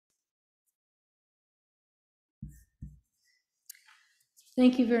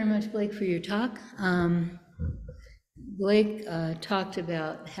Thank you very much, Blake, for your talk. Blake talked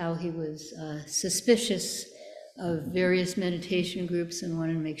about how he was suspicious of various meditation groups and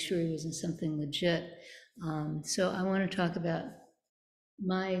wanted to make sure he was in something legit. So I want to talk about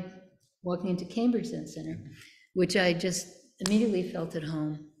my walking into Cambridge Zen Center, which I just immediately felt at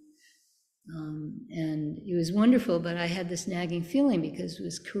home. And it was wonderful, but I had this nagging feeling because it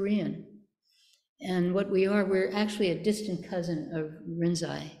was Korean. And what we are, we're actually a distant cousin of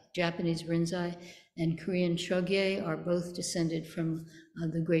Rinzai. Japanese Rinzai and Korean Shogye are both descended from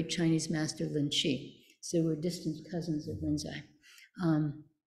the great Chinese master Lin Chi. So we're distant cousins of Rinzai.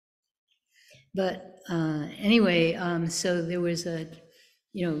 Anyway, so there was a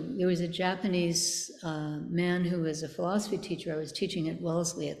Japanese man who was a philosophy teacher. I was teaching at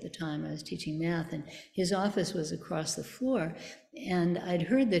Wellesley at the time. I was teaching math, and his office was across the floor. And I'd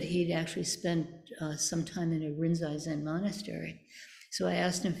heard that he'd actually spent some time in a Rinzai Zen monastery. So I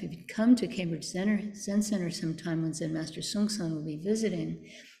asked him if he'd come to Cambridge Zen Center sometime when Zen Master Sung-san will be visiting,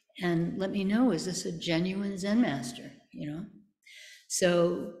 and let me know, is this a genuine Zen master,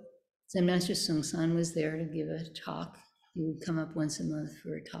 So Zen Master Sung-san was there to give a talk. He would come up once a month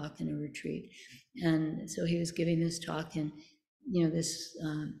for a talk and a retreat. And so he was giving this talk, and this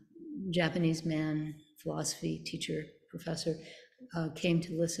Japanese man, philosophy teacher, professor, came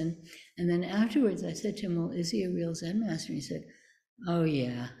to listen. And then afterwards I said to him, well, is he a real Zen master? And he said, oh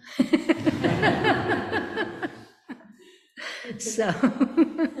yeah. So,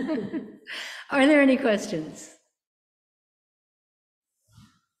 are there any questions?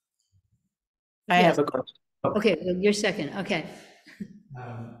 I have a question. Okay, well, you're second. Okay.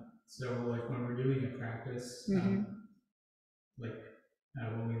 So, like when we're doing a practice, like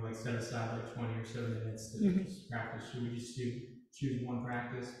when we set aside like 20 or so minutes to just practice, should we just choose one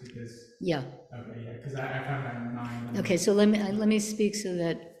practice? Because because I found that in mind. Okay, so let me speak so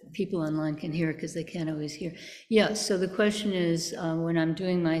that people online can hear it, because they can't always hear. Yeah. So the question is, when I'm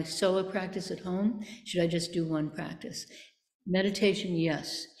doing my solo practice at home, should I just do one practice? Meditation,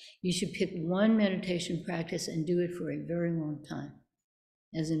 yes. You should pick one meditation practice and do it for a very long time,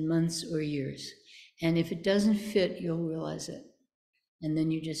 as in months or years. And if it doesn't fit, you'll realize it. And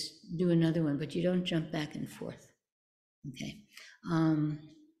then you just do another one, but you don't jump back and forth. Okay.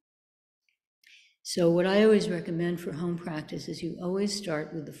 So what I always recommend for home practice is you always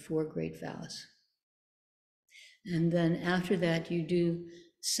start with the 4 great vows. And then after that, you do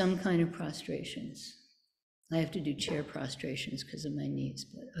some kind of prostrations. I have to do chair prostrations because of my knees,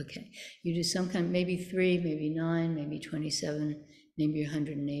 but okay. You do some kind, maybe 3, maybe 9, maybe 27, maybe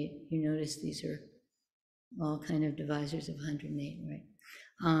 108. You notice these are all kind of divisors of 108, right?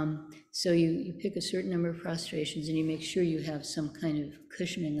 So you pick a certain number of prostrations and you make sure you have some kind of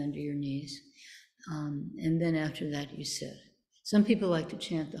cushioning under your knees. And then after that, you sit. Some people like to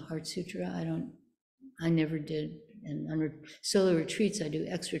chant the Heart Sutra. I never did. And on solo retreats, I do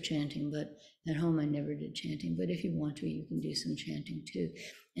extra chanting, but at home I never did chanting. But if you want to, you can do some chanting too.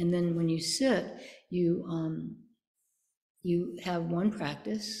 And then when you sit, you have one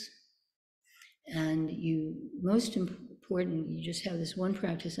practice, and most important, you just have this one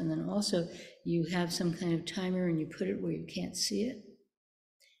practice, and then also you have some kind of timer and you put it where you can't see it.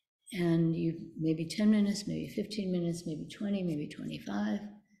 And you maybe 10 minutes, maybe 15 minutes, maybe 20, maybe 25,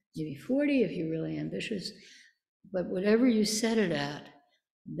 maybe 40 if you're really ambitious. But whatever you set it at,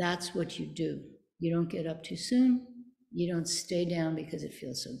 that's what you do. You don't get up too soon. You don't stay down because it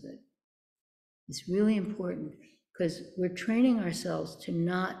feels so good. It's really important because we're training ourselves to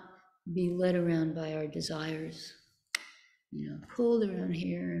not be led around by our desires, pulled around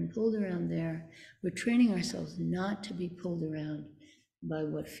here and pulled around there. We're training ourselves not to be pulled around by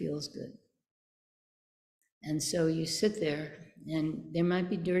what feels good. And so you sit there, and there might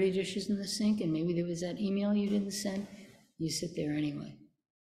be dirty dishes in the sink, and maybe there was that email you didn't send. You sit there anyway.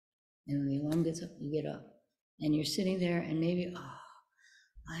 And when the alarm gets up, you get up. And you're sitting there, and maybe,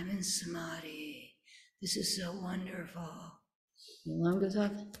 I'm in samadhi. This is so wonderful. The alarm goes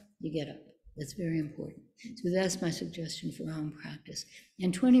off, you get up. That's very important. So that's my suggestion for home practice.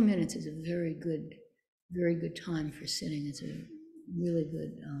 And 20 minutes is a very good time for sitting. It's a really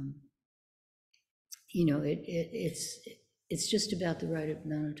good, it's just about the right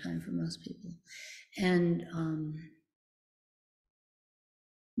amount of time for most people. And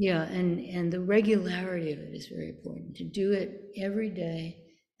and the regularity of it is very important. To do it every day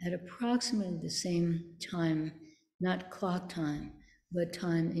at approximately the same time, not clock time, but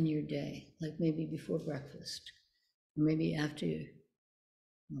time in your day, like maybe before breakfast, or maybe after you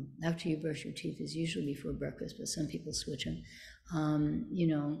brush your teeth is usually before breakfast, but some people switch them. You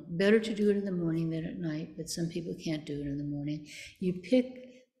know, better to do it in the morning than at night, but some people can't do it in the morning. You pick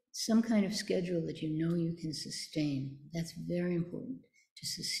some kind of schedule that you know you can sustain. That's very important. To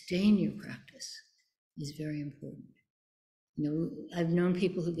sustain your practice is very important. You know, I've known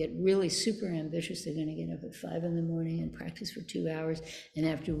people who get really super ambitious. They're going to get up at 5 in the morning and practice for 2 hours, and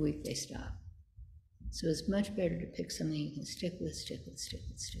after a week they stop. So it's much better to pick something you can stick with, stick with, stick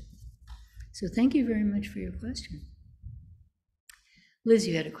with, stick with. So thank you very much for your question. Liz,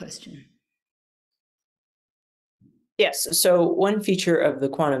 you had a question. Yes. So one feature of the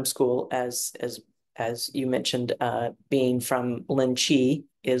quantum school, as you mentioned, being from Lin Chi,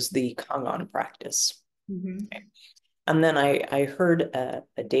 is the kong-ans practice. Mm-hmm. Okay. And then I heard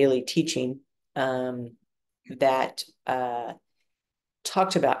a daily teaching that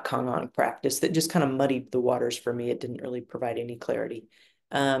talked about kong-ans practice that just kind of muddied the waters for me. It didn't really provide any clarity.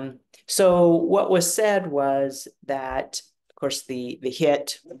 So what was said was that, of course, the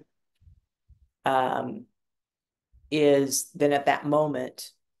hit is then at that moment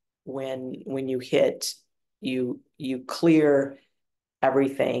when you hit, you clear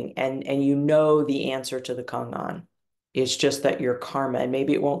everything and you know the answer to the kong-ans. It's just that your karma, and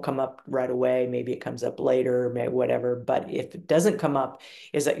maybe it won't come up right away, maybe it comes up later, maybe whatever, but if it doesn't come up,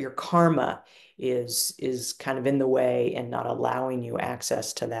 is that your karma is kind of in the way and not allowing you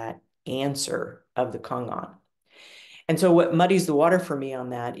access to that answer of the kong-ans. And so what muddies the water for me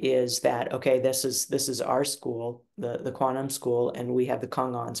on that is that, okay, this is our school, the quantum school, and we have the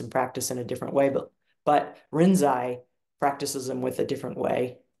kong-ans and practice in a different way, but Rinzai practices them with a different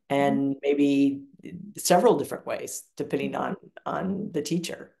way, and maybe several different ways, depending on the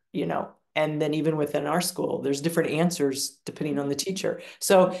teacher, you know. And then even within our school, there's different answers depending on the teacher.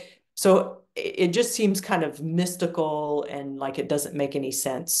 So it just seems kind of mystical and like it doesn't make any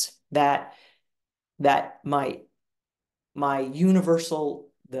sense that my universal,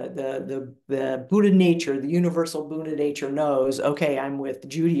 the Buddha nature, the universal Buddha nature knows, okay, I'm with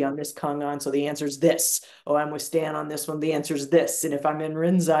Judy on this kong-ans, so the answer is this. Oh, I'm with Stan on this one, the answer is this. And if I'm in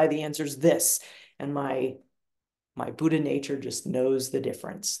Rinzai, the answer is this. And my Buddha nature just knows the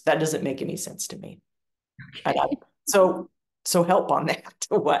difference. That doesn't make any sense to me. Okay. So help on that.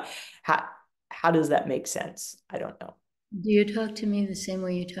 How does that make sense? I don't know. Do you talk to me the same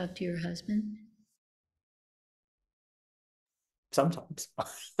way you talk to your husband? Sometimes.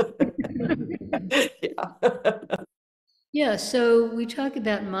 Yeah. Yeah, so we talk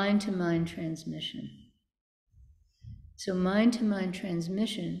about mind-to-mind transmission. So mind-to-mind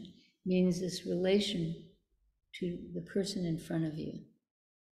transmission means this relation to the person in front of you.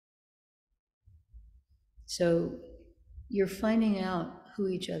 So you're finding out who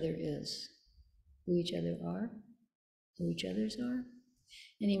each other is, who each other are, who each others are.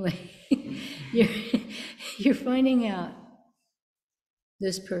 Anyway, you're finding out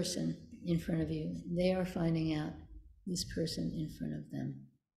this person in front of you. They are finding out this person in front of them.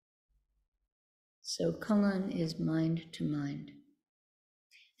 So kong-ans is mind to mind.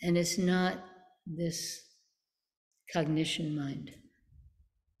 And it's not this cognition mind.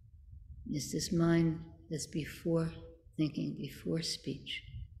 It's this mind that's before thinking, before speech.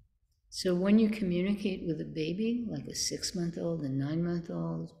 So when you communicate with a baby, like a 6-month-old, a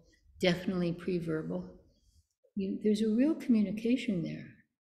 9-month-old, definitely pre-verbal, there's a real communication there,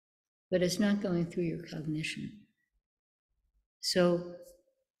 but it's not going through your cognition. So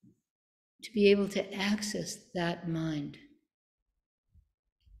to be able to access that mind,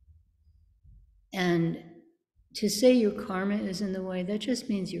 and to say your karma is in the way, that just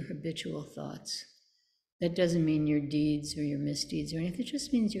means your habitual thoughts. That doesn't mean your deeds or your misdeeds or anything. It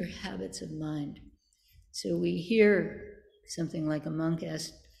just means your habits of mind. So we hear something like a monk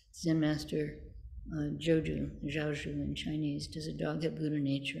asked Zen Master Zhaozhu in Chinese, does a dog have Buddha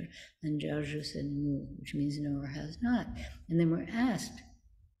nature? And Zhaozhu said, no, which means no or has not. And then we're asked,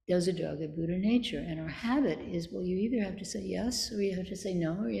 does a dog have Buddha nature? And our habit is, well, you either have to say yes, or you have to say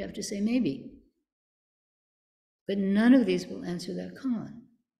no, or you have to say maybe. But none of these will answer that kong-ans.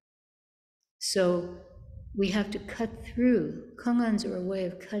 So we have to cut through. Kong-ans are a way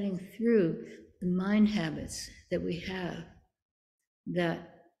of cutting through the mind habits that we have that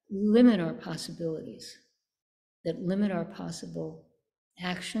limit our possibilities, that limit our possible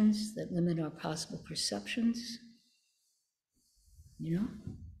actions, that limit our possible perceptions. You know?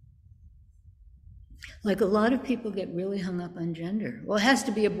 Like a lot of people get really hung up on gender. Well, it has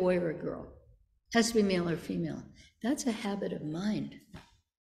to be a boy or a girl. It has to be male or female. That's a habit of mind.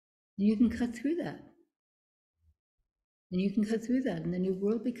 And you can cut through that. And you can cut through that, and then your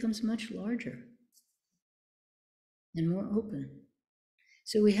world becomes much larger and more open.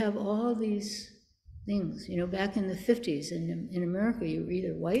 So we have all these things. You know, back in the 50s in America, you were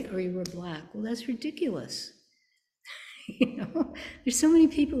either white or you were black. Well, that's ridiculous. You know, there's so many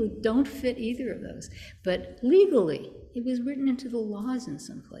people who don't fit either of those. But legally, it was written into the laws in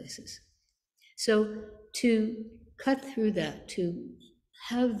some places. So to cut through that, to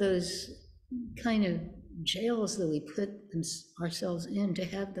have those kind of jails that we put ourselves in, to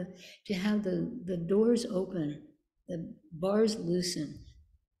have the doors open, the bars loosen,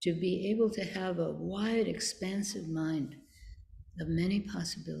 to be able to have a wide, expansive mind of many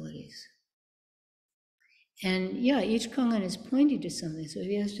possibilities. And yeah, each kong-ans is pointing to something. So if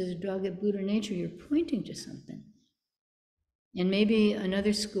you ask, does a dog get Buddha nature, you're pointing to something. And maybe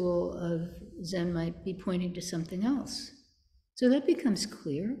another school of Zen might be pointing to something else. So that becomes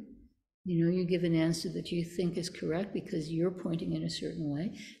clear. You know, you give an answer that you think is correct because you're pointing in a certain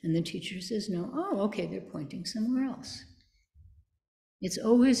way, and the teacher says, no, oh, okay, they're pointing somewhere else. It's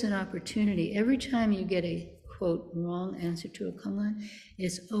always an opportunity. Every time you get a, quote, wrong answer to a kong-an,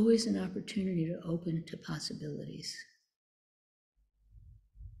 it's always an opportunity to open to possibilities.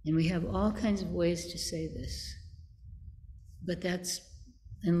 And we have all kinds of ways to say this. But that's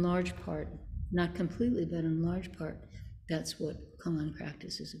in large part, not completely, but in large part, that's what kong-an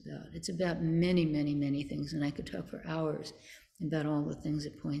practice is about. It's about many, many, many things, and I could talk for hours about all the things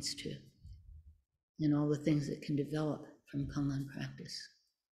it points to and all the things that can develop from kong-an practice.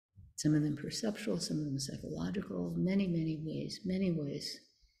 Some of them perceptual, some of them psychological, many, many ways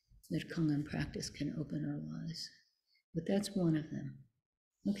that kong-an practice can open our lives. But that's one of them.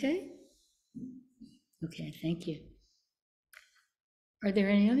 Okay? Okay, thank you. Are there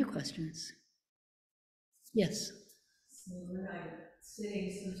any other questions? Yes. So when I'm sitting,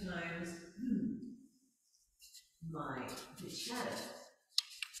 sometimes the shadow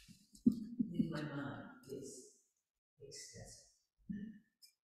in my mind is excessive.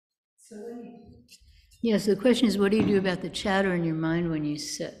 So what do you do? Yes, the question is, what do you do about the chatter in your mind when you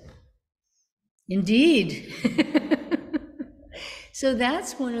sit? Indeed. So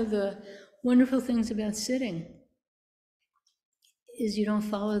that's one of the wonderful things about sitting, is you don't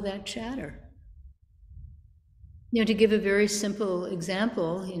follow that chatter. You know, to give a very simple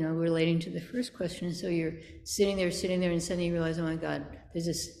example, you know, relating to the first question, so you're sitting there, and suddenly you realize, oh my God, there's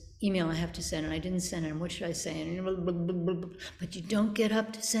this email I have to send, and I didn't send it, and what should I say? And blah, blah, blah, blah, blah. But you don't get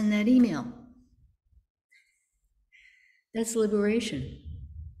up to send that email. That's liberation.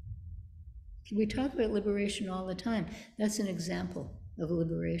 We talk about liberation all the time. That's an example of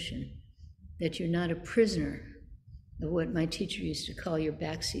liberation, that you're not a prisoner of what my teacher used to call your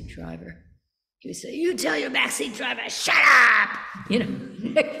backseat driver. He would say, you tell your backseat driver, shut up! You know,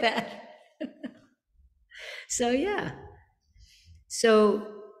 like that. So, yeah. So,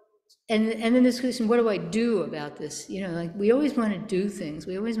 and then this question, what do I do about this? You know, like we always want to do things.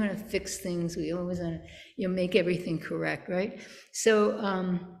 We always want to fix things. We always want to, you know, make everything correct, right? So,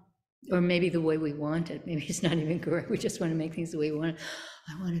 or maybe the way we want it. Maybe it's not even correct. We just want to make things the way we want it.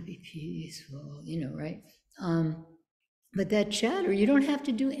 I want to be peaceful, you know, right? But that chatter, you don't have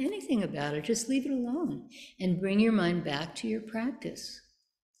to do anything about it. Just leave it alone and bring your mind back to your practice.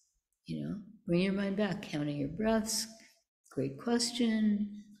 You know, bring your mind back, counting your breaths, great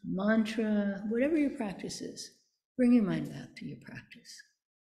question, mantra, whatever your practice is. Bring your mind back to your practice.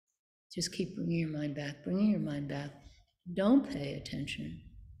 Just keep bringing your mind back, bringing your mind back. Don't pay attention.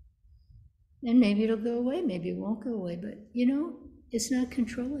 And maybe it'll go away, maybe it won't go away, but you know, it's not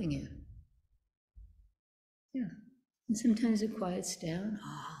controlling you. Yeah. And sometimes it quiets down.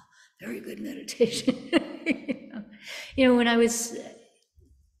 Oh, very good meditation. You know, when I've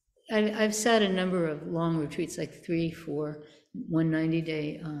sat a number of long retreats, like 3, 4,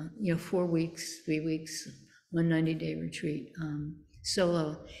 190-day, you know, 4 weeks, 3 weeks, 190-day retreat,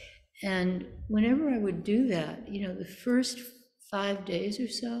 solo. And whenever I would do that, you know, the first 5 days or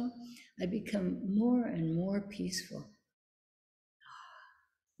so, I become more and more peaceful.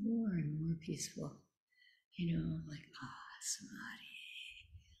 More and more peaceful. You know, like, samadhi,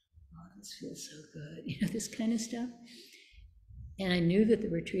 oh, this feels so good, you know, this kind of stuff. And I knew that the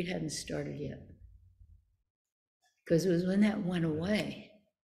retreat hadn't started yet, because it was when that went away,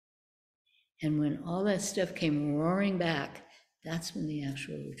 and when all that stuff came roaring back, that's when the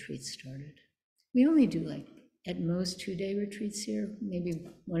actual retreat started. We only do like, at most 2-day retreats here. Maybe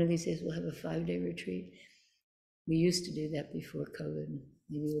one of these days we'll have a 5-day retreat. We used to do that before COVID.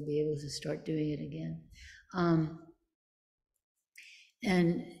 Maybe we'll be able to start doing it again.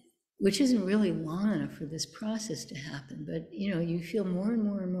 And which isn't really long enough for this process to happen, but you know, you feel more and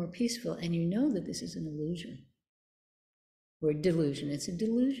more and more peaceful, and you know that this is an illusion or a delusion. It's a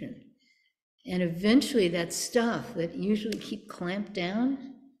delusion. And eventually that stuff that usually keep clamped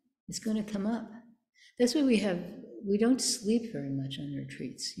down is going to come up. That's why we don't sleep very much on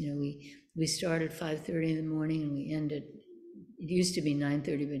retreats. You know, we start at 5:30 in the morning and we end at, it used to be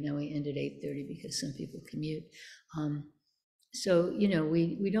 9:30, but now we end at 8:30 because some people commute. So, you know,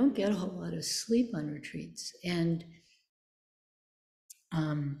 we don't get a whole lot of sleep on retreats. And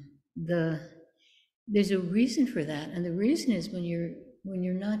there's a reason for that. And the reason is when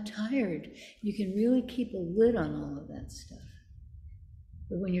you're not tired, you can really keep a lid on all of that stuff.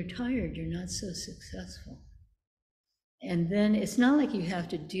 But when you're tired, you're not so successful. And then it's not like you have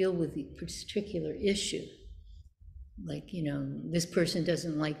to deal with the particular issue. Like, you know, this person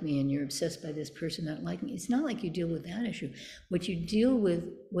doesn't like me and you're obsessed by this person not liking me. It's not like you deal with that issue. What you deal with,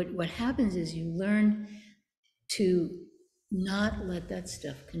 what happens is you learn to not let that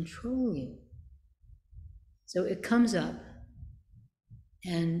stuff control you. So it comes up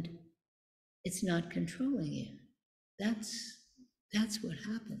and it's not controlling you. That's what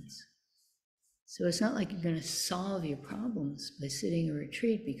happens. So it's not like you're going to solve your problems by sitting in a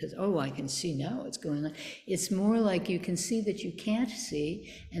retreat because, oh, I can see now what's going on. It's more like you can see that you can't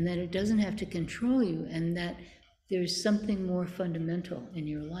see and that it doesn't have to control you and that there's something more fundamental in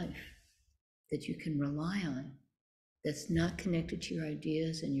your life that you can rely on that's not connected to your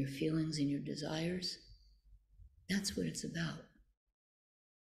ideas and your feelings and your desires. That's what it's about.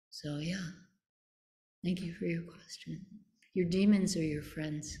 So yeah, thank you for your question. Your demons are your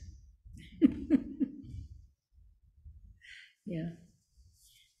friends. Yeah.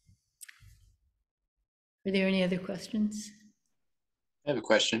 Are there any other questions? I have a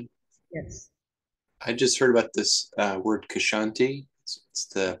question. Yes. I just heard about this word kshanti. It's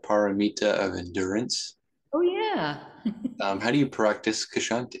the paramita of endurance. Oh, yeah. How do you practice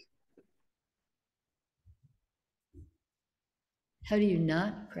kshanti? How do you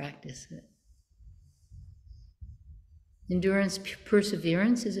not practice it? Endurance,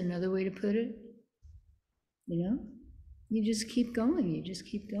 perseverance is another way to put it. You know, you just keep going, you just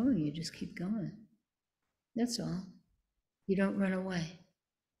keep going, you just keep going. That's all. You don't run away.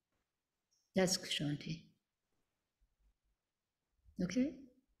 That's kshanti. Okay?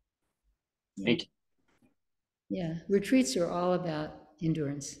 Yeah. Thank you. Yeah, retreats are all about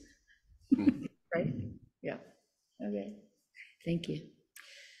endurance. Right? Yeah. Okay. Thank you.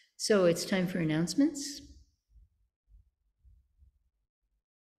 So it's time for announcements.